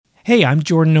Hey, I'm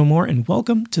Jordan No More, and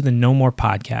welcome to the No More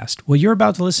Podcast. What you're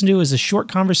about to listen to is a short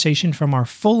conversation from our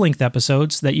full-length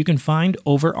episodes that you can find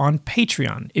over on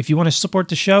Patreon. If you want to support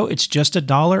the show, it's just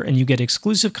 $1, and you get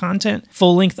exclusive content,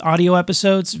 full-length audio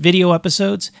episodes, video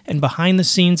episodes, and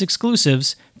behind-the-scenes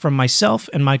exclusives from myself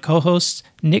and my co-hosts,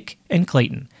 Nick and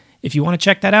Clayton. If you want to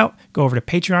check that out, go over to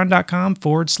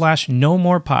patreon.com/no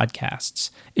more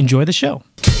podcasts. Enjoy the show.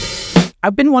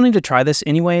 I've been wanting to try this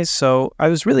anyways, so I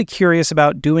was really curious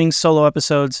about doing solo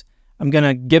episodes. I'm going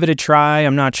to give it a try.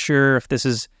 I'm not sure if this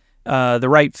is the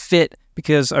right fit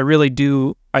because I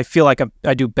feel like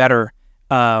I do better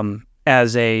with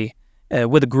a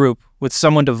group, with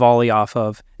someone to volley off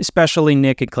of, especially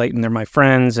Nick and Clayton. They're my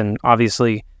friends, and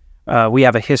obviously we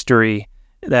have a history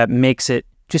that makes it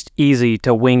just easy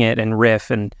to wing it and riff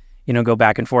and, go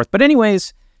back and forth. But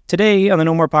anyways, today on the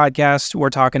No More Podcast, we're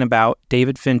talking about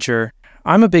David Fincher.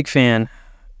 I'm a big fan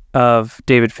of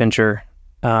David Fincher,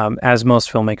 as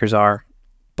most filmmakers are,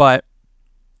 but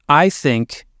I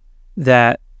think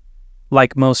that,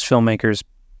 like most filmmakers,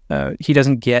 he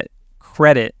doesn't get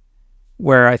credit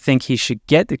where I think he should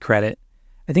get the credit.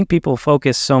 I think people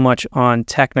focus so much on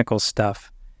technical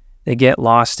stuff. They get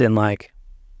lost in what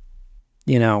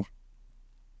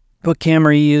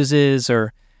camera he uses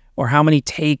or how many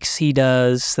takes he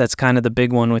does. That's kind of the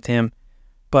big one with him.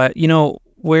 But,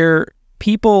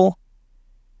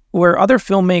 where other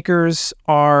filmmakers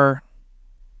are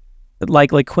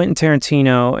like Quentin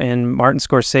Tarantino and Martin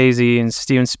Scorsese and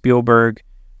Steven Spielberg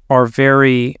are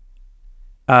very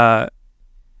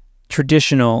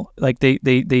traditional, like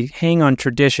they hang on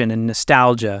tradition and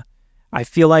nostalgia. I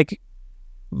feel like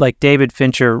David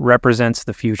Fincher represents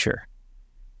the future.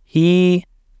 He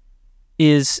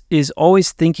is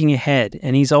always thinking ahead,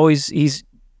 and he's always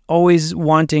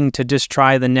wanting to just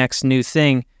try the next new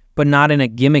thing, but not in a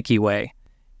gimmicky way,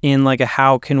 in like a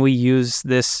how can we use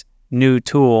this new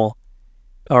tool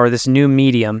or this new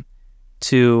medium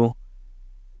to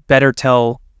better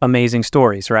tell amazing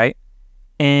stories, right?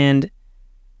 And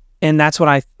that's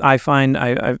what I find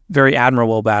I very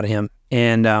admirable about him.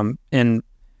 And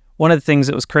one of the things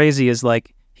that was crazy is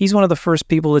he's one of the first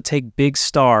people to take big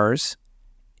stars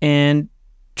and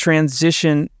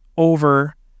transition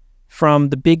over from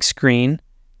the big screen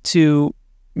to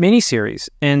miniseries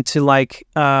and to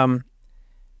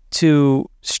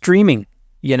streaming,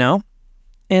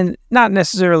 and not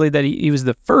necessarily that he was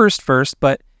the first,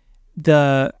 but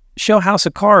the show House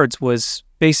of Cards was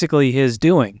basically his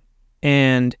doing,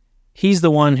 and he's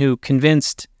the one who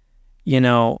convinced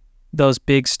those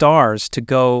big stars to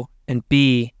go and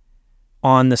be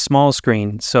on the small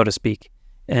screen, so to speak,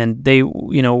 and they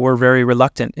were very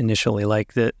reluctant initially,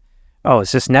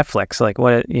 it's just Netflix.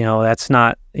 That's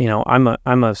not,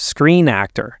 I'm a screen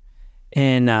actor.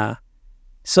 And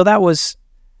so I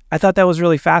thought that was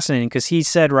really fascinating because he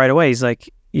said right away, he's like,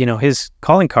 his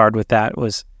calling card with that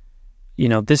was,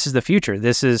 this is the future.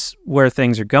 This is where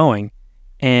things are going.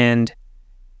 And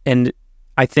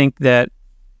I think that's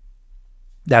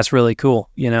really cool,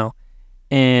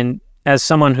 And as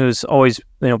someone who's always,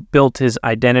 built his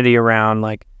identity around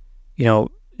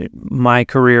my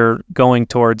career going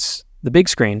towards the big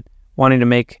screen, wanting to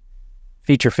make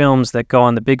feature films that go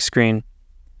on the big screen,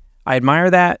 I admire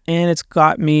that, and it's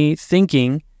got me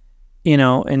thinking,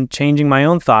 and changing my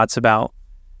own thoughts about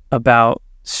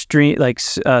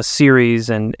series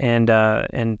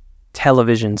and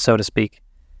television, so to speak.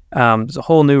 There's a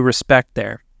whole new respect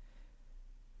there.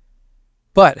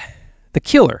 But The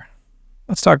Killer,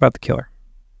 let's talk about The Killer,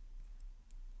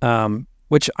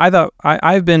 which I thought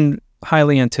I've been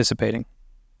highly anticipating.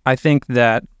 I think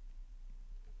that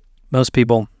most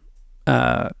people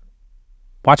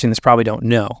watching this probably don't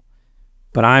know,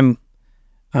 but I'm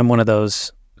one of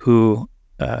those who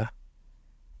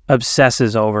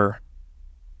obsesses over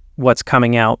what's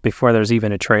coming out before there's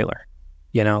even a trailer.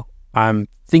 I'm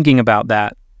thinking about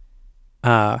that.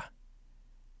 I'm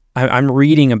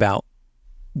reading about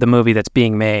the movie that's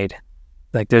being made.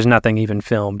 There's nothing even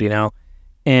filmed,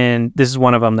 and this is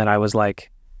one of them that I was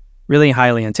really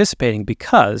highly anticipating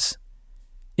because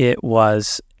it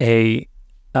was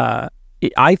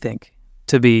I think,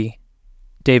 to be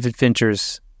David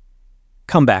Fincher's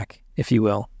comeback, if you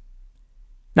will.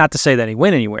 Not to say that he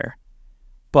went anywhere,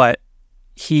 but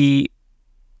he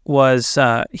was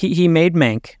he made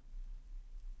Mank,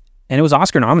 and it was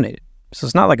Oscar nominated. So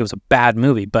it's not like it was a bad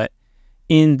movie, but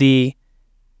in the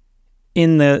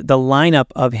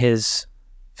lineup of his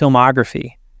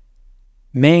filmography,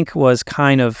 Mank was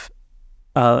kind of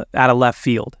out of left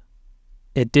field.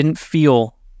 It didn't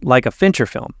feel like a Fincher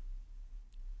film.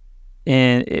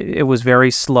 And it was very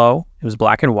slow. It was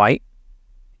black and white.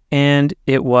 And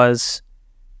it was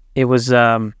it was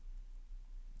it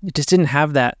just didn't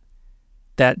have that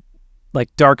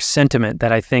like dark sentiment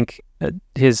that I think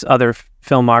his other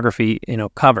filmography,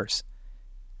 covers.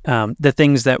 The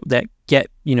things that get,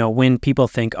 when people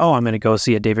think, oh, I'm going to go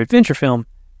see a David Fincher film,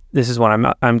 this is what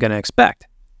I'm going to expect.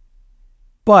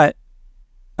 But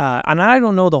and I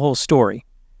don't know the whole story,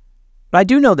 but I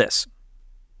do know this.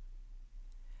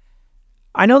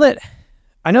 I know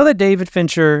that David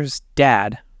Fincher's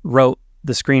dad wrote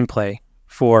the screenplay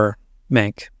for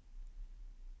Mank,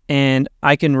 and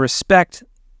I can respect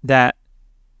that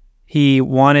he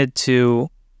wanted to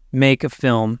make a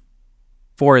film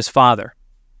for his father.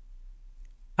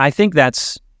 I think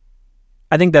that's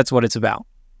what it's about.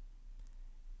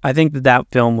 I think that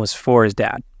film was for his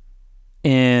dad,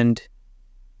 and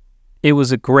it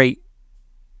was a great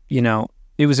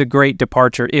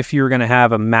departure if you're going to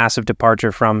have a massive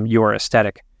departure from your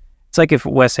aesthetic. It's like if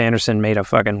Wes Anderson made a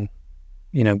fucking,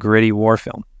 gritty war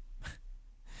film.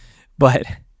 But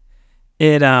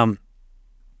I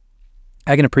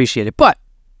can appreciate it, but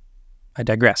I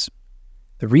digress.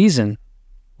 The reason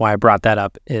why I brought that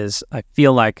up is I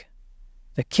feel like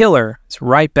The Killer is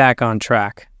right back on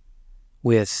track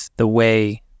with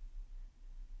the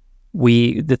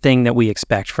thing that we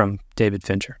expect from David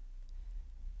Fincher.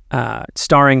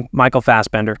 Starring Michael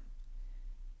Fassbender,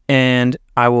 and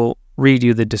I will read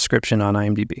you the description on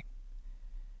IMDb.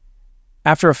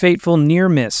 After a fateful near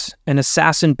miss, an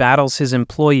assassin battles his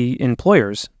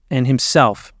employers and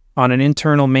himself on an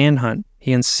internal manhunt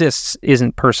he insists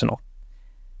isn't personal.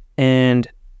 And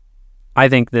I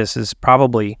think this is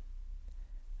probably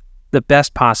the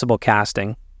best possible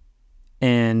casting.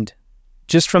 And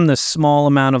just from the small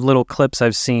amount of little clips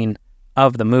I've seen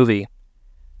of the movie,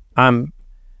 I'm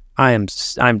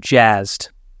jazzed.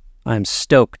 I'm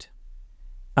stoked.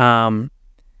 Because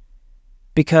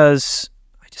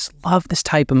I just love this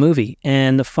type of movie.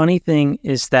 And the funny thing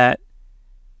is that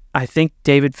I think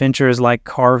David Fincher has like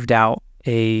carved out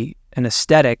an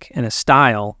aesthetic and a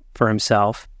style for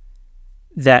himself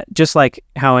that, just like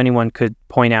how anyone could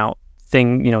point out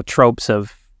tropes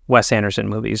of Wes Anderson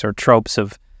movies or tropes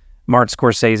of Martin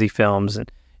Scorsese films,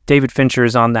 and David Fincher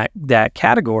is on that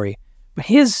category, but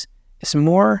his is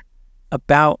more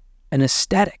about an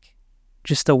aesthetic,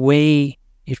 just the way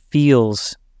it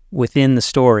feels within the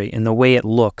story and the way it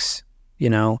looks,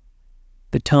 the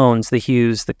tones, the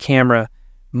hues, the camera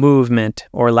movement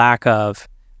or lack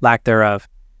thereof.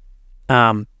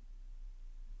 But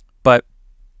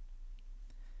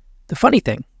the funny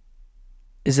thing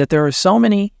is that there are so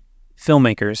many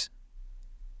filmmakers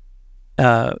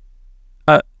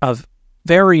of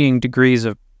varying degrees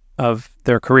of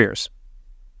their careers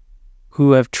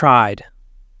who have tried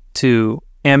to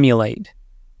emulate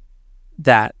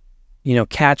that,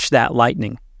 catch that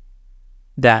lightning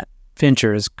that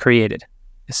Fincher has created,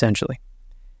 essentially.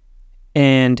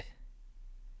 And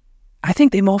I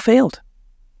think they've all failed.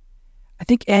 I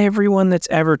think everyone that's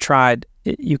ever tried,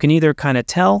 you can either kind of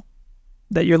tell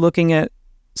that you're looking at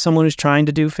someone who's trying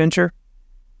to do Fincher,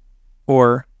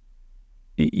 or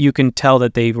you can tell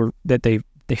that they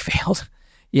failed.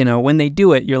 When they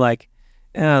do it, you're like,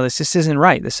 oh, this just isn't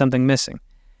right. There's something missing.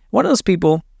 One of those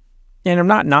people, and I'm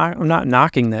not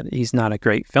knocking that he's not a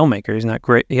great filmmaker. He's not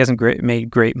great. He hasn't made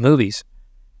great movies.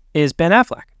 Is Ben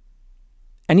Affleck,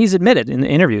 and he's admitted in the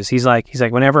interviews. He's like,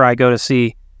 whenever I go to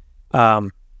see,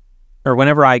 or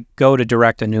whenever I go to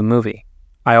direct a new movie,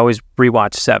 I always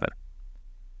rewatch Seven,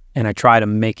 and I try to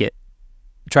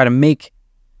make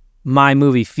my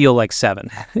movie feel like Seven,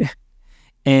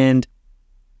 and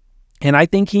I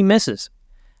think he misses.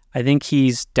 I think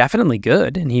he's definitely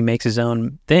good and he makes his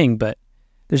own thing, but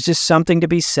there's just something to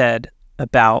be said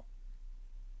about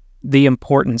the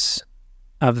importance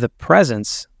of the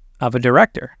presence of a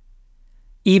director,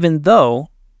 even though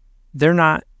they're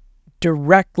not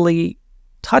directly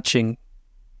touching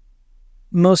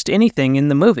most anything in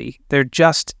the movie. They're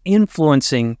just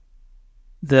influencing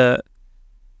the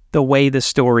way the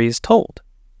story is told.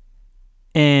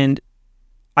 And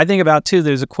I think about too,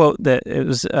 there's a quote that it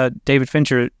was David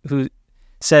Fincher who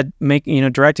said,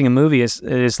 directing a movie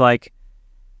is like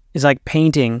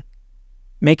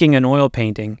making an oil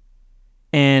painting,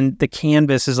 and the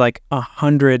canvas is like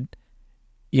 100,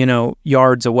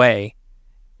 yards away,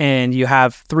 and you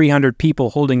have 300 people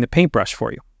holding the paintbrush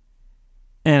for you.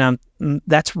 And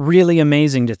that's really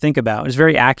amazing to think about. It's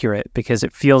very accurate because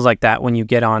it feels like that when you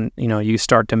get on, you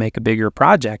start to make a bigger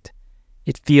project.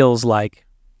 It feels like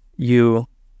you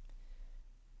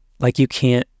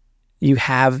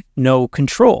have no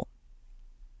control.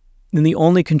 And the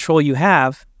only control you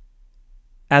have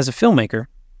as a filmmaker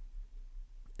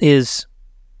is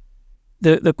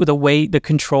the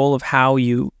control of how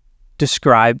you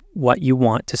describe what you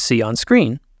want to see on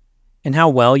screen and how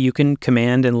well you can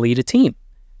command and lead a team.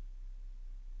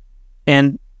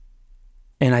 And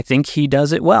I think he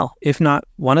does it well, if not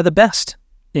one of the best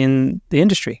in the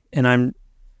industry. And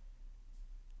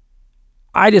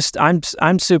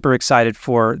I'm super excited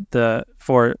for the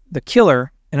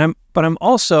Killer, but I'm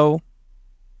also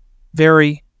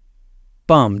very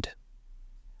bummed.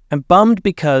 I'm bummed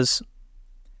because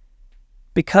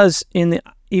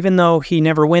even though he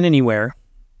never went anywhere,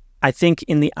 I think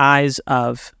in the eyes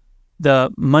of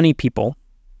the money people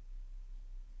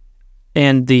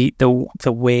and the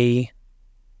way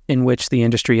in which the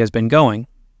industry has been going,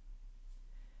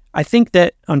 I think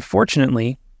that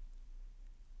unfortunately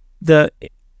the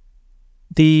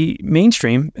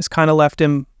mainstream has kind of left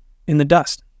him in the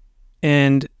dust.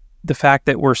 And the fact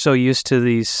that we're so used to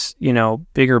these,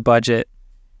 bigger budget,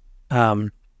 high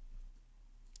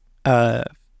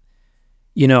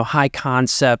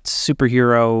concept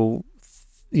superhero,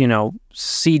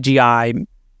 CGI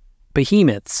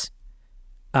behemoths,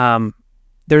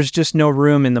 there's just no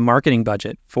room in the marketing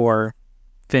budget for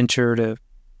Fincher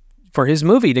for his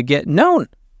movie to get known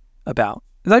about.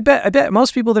 I bet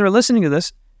most people that are listening to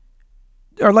this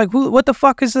are like, what the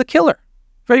fuck is The Killer?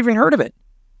 I've even heard of it.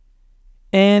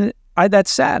 And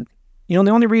that's sad. The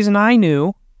only reason I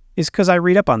knew is because I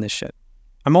read up on this shit.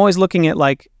 I'm always looking at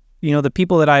the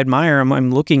people that I admire.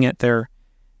 I'm looking at their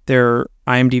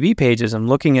IMDb pages. I'm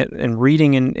looking at and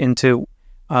reading into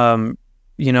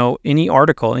any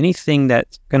article, anything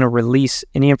that's going to release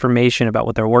any information about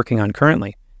what they're working on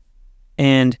currently.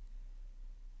 And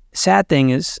sad thing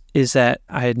is that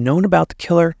I had known about The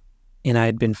Killer and I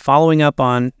had been following up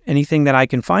on anything that I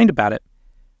can find about it,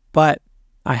 but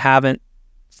I haven't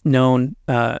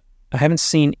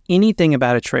seen anything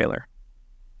about a trailer.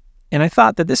 And I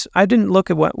thought that I didn't look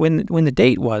at when the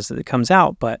date was that it comes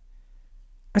out, but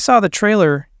I saw the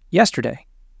trailer yesterday.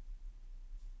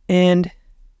 And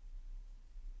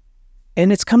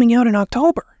it's coming out in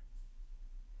October.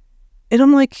 And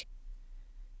I'm like,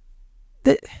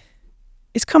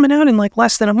 it's coming out in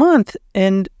less than a month,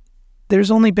 and there's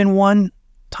only been one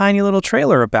tiny little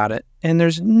trailer about it, and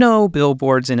there's no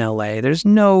billboards in LA, there's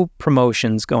no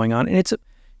promotions going on, and it's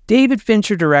David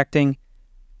Fincher directing,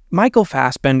 Michael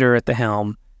Fassbender at the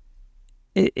helm.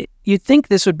 You'd think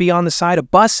this would be on the side of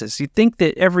buses. You'd think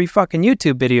that every fucking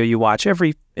YouTube video you watch,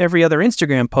 every other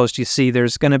Instagram post you see,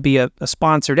 there's going to be a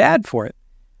sponsored ad for it.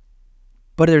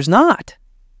 But there's not.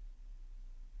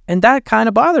 And that kind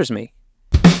of bothers me.